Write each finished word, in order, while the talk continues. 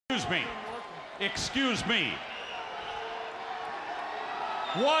Excuse me.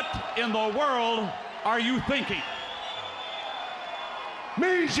 What in the world are you thinking?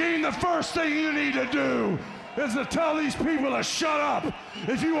 Mean Gene, the first thing you need to do is to tell these people to shut up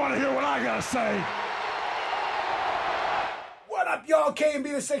if you want to hear what I gotta say. What up, y'all? KMB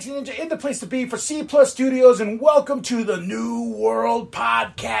the Sexy Ninja in the place to be for C Plus Studios, and welcome to the New World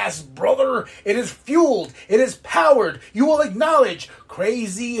Podcast, brother. It is fueled, it is powered. You will acknowledge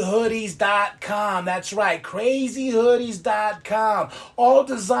crazyhoodies.com. That's right, crazyhoodies.com. All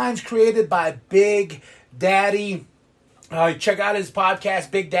designs created by Big Daddy. Check out his podcast,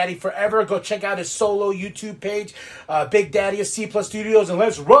 Big Daddy Forever. Go check out his solo YouTube page, Big Daddy of C Plus Studios, and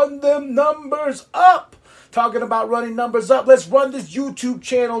let's run them numbers up. Talking about running numbers up, let's run this YouTube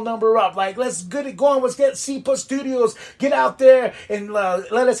channel number up. Let's get it going. Let's get C Plus Studios. Get out there and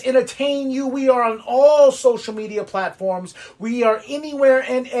let us entertain you. We are on all social media platforms. We are anywhere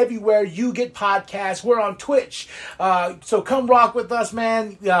and everywhere you get podcasts. We're on Twitch. So come rock with us,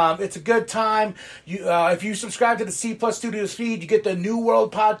 man. It's a good time. If you subscribe to the C Plus Studios feed, you get the New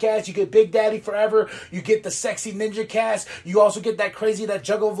World Podcast. You get Big Daddy Forever. You get the Sexy Ninja Cast. You also get that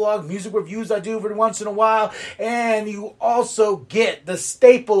Juggle Vlog music reviews I do every once in a while. And you also get the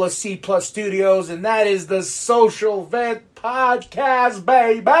staple of C Plus Studios, and that is the Social Vent Podcast,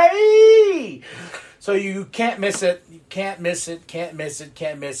 baby! So you can't miss it. You can't miss it. Can't miss it.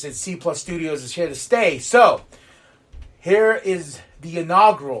 Can't miss it. C Plus Studios is here to stay. So here is the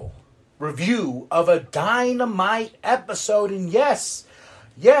inaugural review of a Dynamite episode. And yes,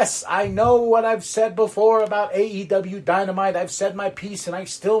 I know what I've said before about AEW Dynamite. I've said my piece, and I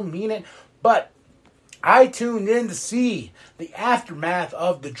still mean it. But I tuned in to see the aftermath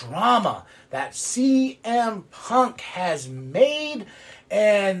of the drama that CM Punk has made,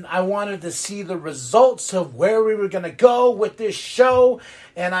 and I wanted to see the results of where we were going to go with this show.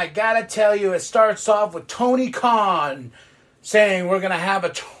 And I got to tell you, it starts off with Tony Khan saying we're going to have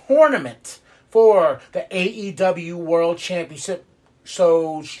a tournament for the AEW World Championship.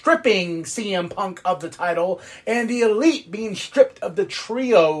 So stripping CM Punk of the title, and the Elite being stripped of the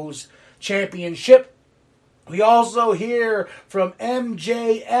Trios Championship. We also hear from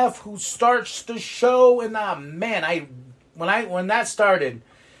MJF, who starts the show, and when that started,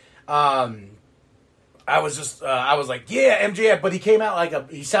 I was like, yeah, MJF, but he came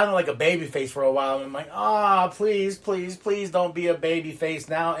out he sounded like a babyface for a while, and I'm like, please don't be a babyface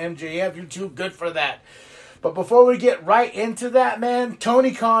now, MJF, you're too good for that. But before we get right into that, man,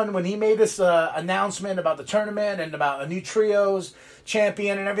 Tony Khan, when he made this announcement about the tournament and about a new Trios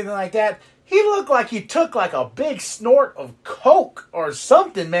champion and everything like that, he looked like he took a big snort of coke or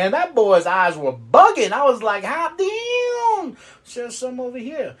something, man. That boy's eyes were bugging. I was like, hot damn. There's some over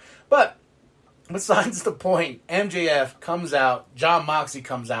here. But besides the point, MJF comes out. Jon Moxley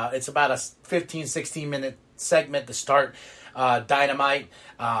comes out. It's about a 15, 16-minute segment to start Dynamite.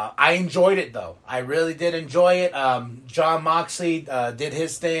 I enjoyed it, though. I really did enjoy it. Jon Moxley did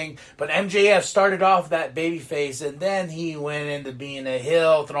his thing, but MJF started off that babyface, and then he went into being a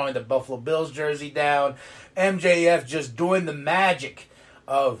heel, throwing the Buffalo Bills jersey down. MJF just doing the magic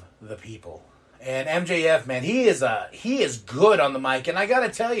of the people. And MJF, man, he is good on the mic. And I gotta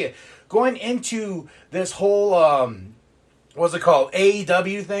tell you, going into this whole what's it called,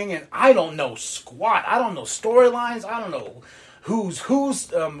 AEW thing, and I don't know squat. I don't know storylines. I don't know who's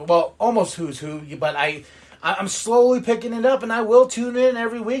almost who's who. But I'm slowly picking it up, and I will tune in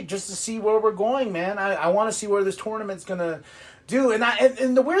every week just to see where we're going, man. I want to see where this tournament's gonna do.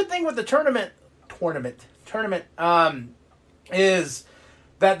 And the weird thing with the tournament is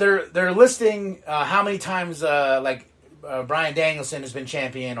that they're listing how many times Bryan Danielson has been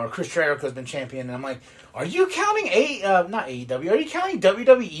champion or Chris Jericho has been champion, and I'm like, are you counting not AEW? Are you counting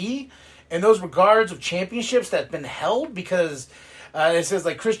WWE in those regards of championships that've been held? Because it says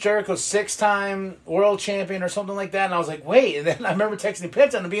Chris Jericho 6-time world champion or something like that, and I was like, wait. And then I remember texting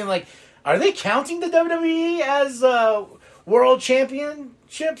Penta and being like, are they counting the WWE as world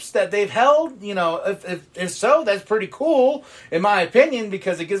championships that they've held? You know, if so, that's pretty cool in my opinion,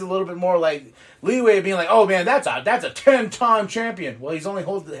 because it gives a little bit more leeway of being like, oh man, that's a 10-time champion. Well, he's only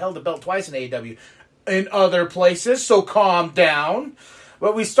held the belt twice in AEW. In other places, so calm down.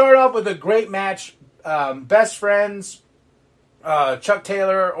 But we start off with a great match. Best friends, Chuck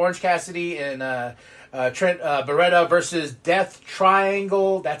Taylor, Orange Cassidy, and Trent Beretta versus Death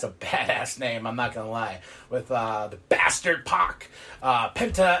Triangle. That's a badass name, I'm not going to lie. With the Bastard Pac,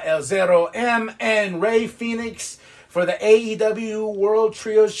 Penta El Zero M, and Rey Fenix for the AEW World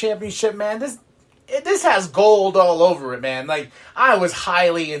Trios Championship, man. this has gold all over it, man. Like, I was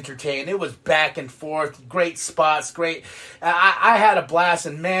highly entertained. It was back and forth, great spots, great. I had a blast,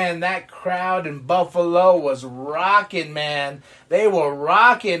 and man, that crowd in Buffalo was rocking, man. They were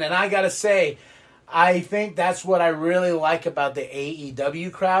rocking, and I gotta say, I think that's what I really like about the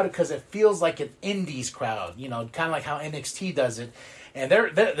AEW crowd, because it feels like an Indies crowd, you know, kind of like how NXT does it. And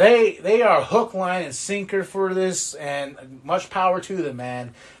they are hook, line, and sinker for this, and much power to them,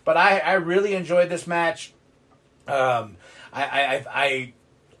 man. But I really enjoyed this match. Like I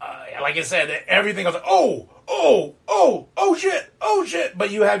said, everything was like, oh shit.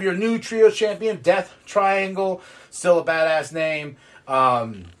 But you have your new trio champion, Death Triangle, still a badass name.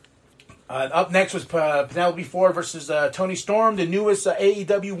 Up next was Penelope Ford versus Toni Storm, the newest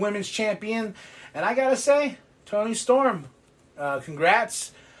AEW Women's Champion. And I gotta say, Toni Storm,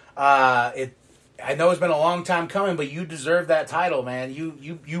 congrats. I know it's been a long time coming, but you deserve that title, man.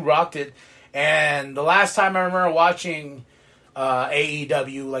 You rocked it. And the last time I remember watching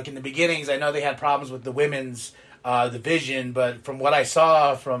AEW, like in the beginnings, I know they had problems with the women's division, but from what I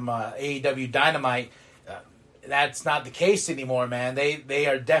saw from AEW Dynamite, that's not the case anymore, man. They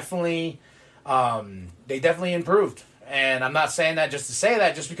are definitely they definitely improved. And I'm not saying that just to say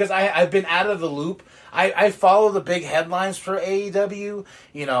that, just because I've been out of the loop. I follow the big headlines for AEW,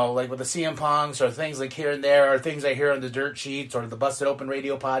 you know, like with the CM Punks or things like here and there, or things I hear on the Dirt Sheets or the Busted Open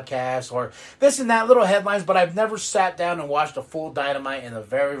Radio podcast or this and that, little headlines, but I've never sat down and watched a full Dynamite in a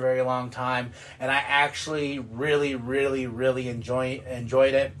very, very long time, and I actually really, really, really enjoyed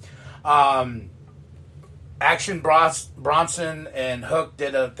it. Action Bronson and Hook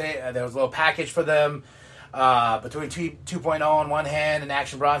did a thing. There was a little package for them between 2.0 on one hand and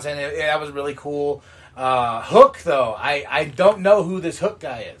Action Bronson. That was really cool. Hook, though, I don't know who this Hook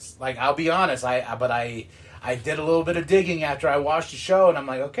guy is. Like, I'll be honest, but I did a little bit of digging after I watched the show, and I'm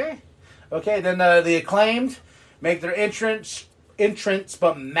like, okay. Then the Acclaimed make their entrance,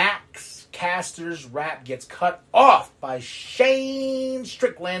 but Max Caster's rap gets cut off by Shane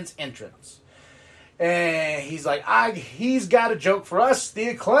Strickland's entrance. And he's like, he's got a joke for us, the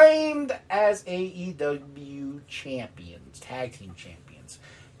Acclaimed, as AEW champions, tag team champions.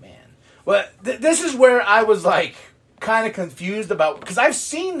 Man. Well, this is where I was like kind of confused about, because I've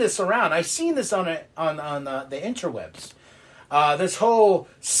seen this around. I've seen this on the interwebs. This whole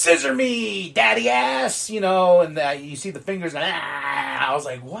scissor me, daddy ass, you know, and you see the fingers, and I was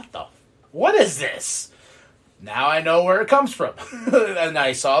like, what is this? Now I know where it comes from. And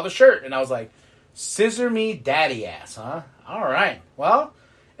I saw the shirt, and I was like, scissor me daddy ass, huh? All right. Well,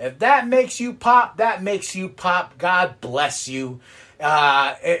 if that makes you pop, that makes you pop. God bless you.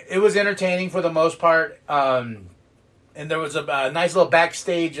 It was entertaining for the most part. And there was a nice little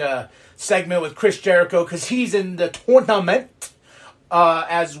backstage segment with Chris Jericho, because he's in the tournament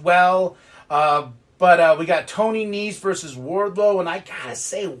as well. But we got Tony Nese versus Wardlow, and I gotta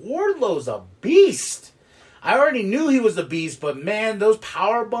say, Wardlow's a beast. I already knew he was a beast, but man, those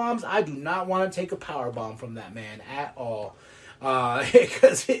power bombs, I do not want to take a power bomb from that man at all.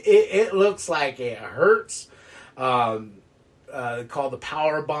 Because it looks like it hurts. Called the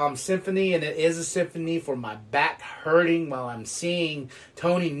Power Bomb Symphony, and it is a symphony for my back hurting while I'm seeing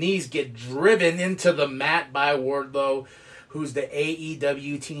Tony Nese get driven into the mat by Wardlow, who's the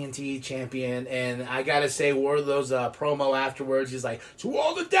AEW TNT champion. And I gotta say, Wardlow's promo afterwards, he's like, to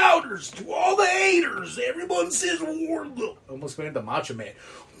all the doubters, to all the haters, everyone says Wardlow. Almost going to Macho Man.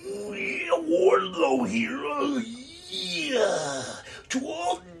 Wardlow here, yeah. To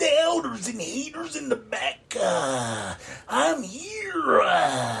all doubters and haters in the back, I'm here.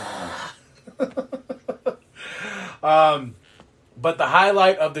 But the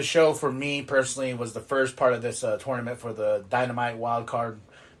highlight of the show for me personally was the first part of this tournament for the Dynamite wildcard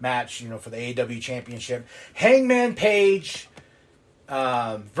match, you know, for the AEW Championship. Hangman Page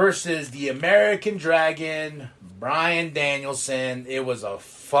versus the American Dragon, Bryan Danielson. It was a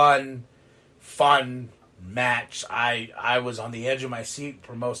fun match. I was on the edge of my seat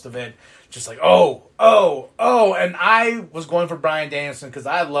for most of it. Just like, oh. And I was going for Bryan Danielson because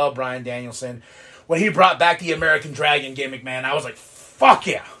I love Bryan Danielson. When he brought back the American Dragon gimmick, man, I was like, fuck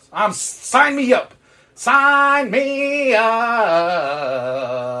yeah. Sign me up. Sign me up.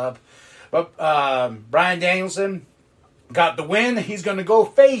 But Bryan Danielson got the win. He's going to go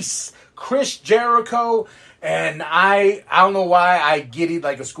face Chris Jericho. And I don't know why I giddied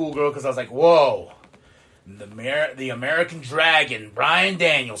like a schoolgirl, because I was like, whoa. The American Dragon, Bryan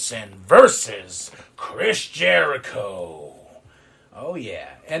Danielson versus Chris Jericho. Oh, yeah.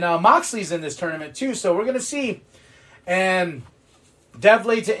 And Moxley's in this tournament, too, so we're going to see. And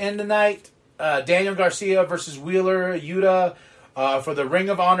definitely to end the night, Daniel Garcia versus Wheeler Yuta for the Ring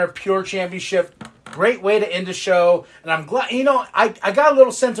of Honor Pure Championship. great way to end the show. And I'm glad, I got a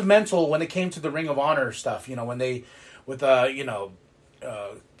little sentimental when it came to the Ring of Honor stuff, when they, with,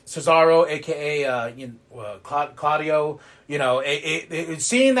 Cesaro, a.k.a. Claudio,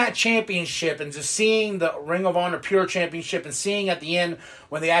 seeing that championship and just seeing the Ring of Honor Pure Championship and seeing at the end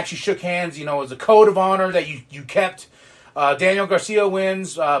when they actually shook hands, it was a code of honor that you kept. Daniel Garcia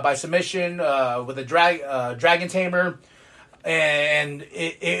wins by submission with a Dragon Tamer. And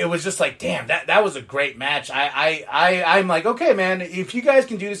it was just like, damn, that was a great match. I'm like, okay, man, if you guys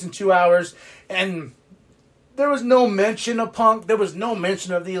can do this in 2 hours, and there was no mention of Punk, there was no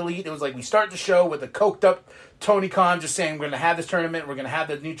mention of the Elite. It was like we start the show with a coked up Tony Khan just saying we're going to have this tournament, we're going to have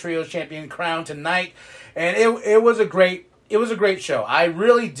the new Trios Champion crowned tonight, and it was a great show. I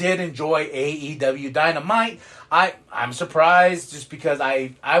really did enjoy AEW Dynamite. I'm surprised just because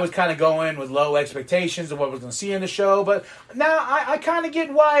I was kind of going with low expectations of what we're going to see in the show, but now I kind of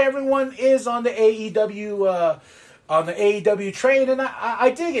get why everyone is on the AEW train, and I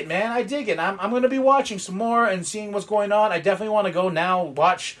dig it, man. I dig it. I'm going to be watching some more and seeing what's going on. I definitely want to go now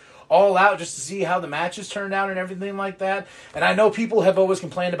watch All Out just to see how the matches turned out and everything like that. And I know people have always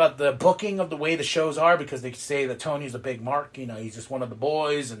complained about the booking of the way the shows are because they say that Tony's a big mark, he's just one of the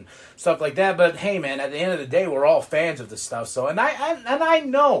boys and stuff like that. But hey, man, at the end of the day, we're all fans of this stuff. So, and I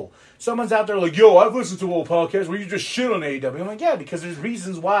know someone's out there like, yo, I've listened to old podcasts where you just shit on AEW. I'm like, yeah, because there's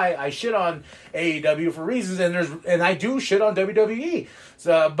reasons why I shit on AEW for reasons, and I do shit on WWE.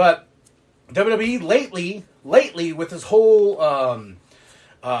 So, but WWE lately with this whole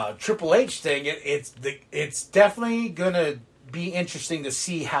Triple H thing, it's definitely gonna be interesting to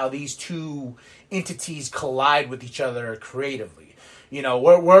see how these two entities collide with each other creatively.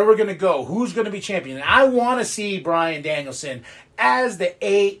 Where we're gonna go, who's gonna be champion. And I want to see Bryan Danielson as the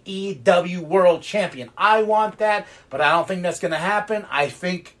AEW World Champion. I want that, but I don't think that's gonna happen. I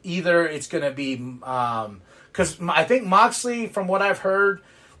think either it's gonna be because I think Moxley, from what I've heard,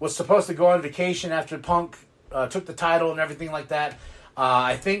 was supposed to go on vacation after Punk took the title and everything like that.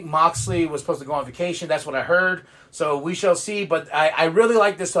 I think Moxley was supposed to go on vacation. That's what I heard. So we shall see. But I really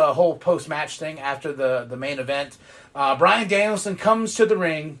like this whole post-match thing after the main event. Bryan Danielson comes to the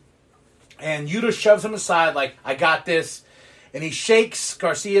ring, and Yuta shoves him aside like, I got this. And he shakes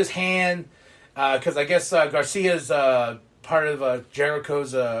Garcia's hand because I guess Garcia's part of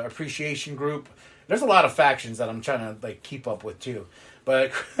Jericho's appreciation group. There's a lot of factions that I'm trying to keep up with too.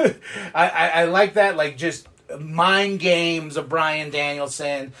 But I like that, just mind games of Bryan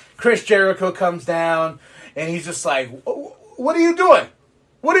Danielson. Chris Jericho comes down and he's just like, what are you doing?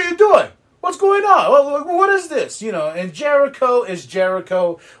 What are you doing? What's going on? What is this? And Jericho is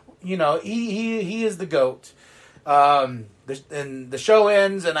Jericho. He is the GOAT. And the show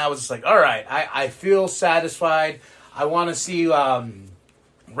ends and I was just like, all right, I feel satisfied. I want to see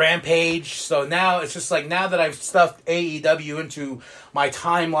Rampage. So now it's just like, now that I've stuffed AEW into my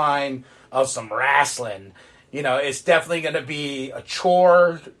timeline of some wrestling, it's definitely going to be a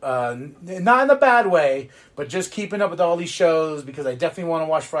chore, not in a bad way, but just keeping up with all these shows because I definitely want to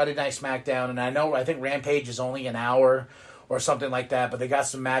watch Friday Night SmackDown. And I think Rampage is only an hour or something like that, but they got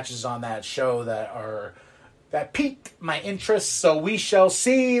some matches on that show that piqued my interest. So we shall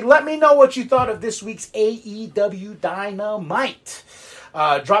see. Let me know what you thought of this week's AEW Dynamite.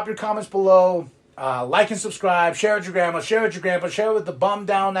 Drop your comments below. Like and subscribe, share with your grandma, share with your grandpa, share with the bum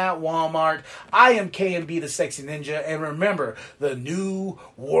down at Walmart. I am KMB the Sexy Ninja, and remember, the New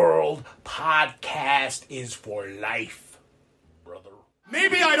World Podcast is for life, brother.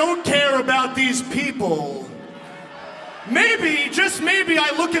 Maybe I don't care about these people. Maybe, just maybe,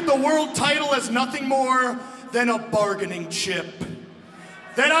 I look at the world title as nothing more than a bargaining chip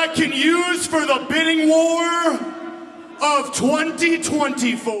that I can use for the bidding war of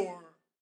 2024.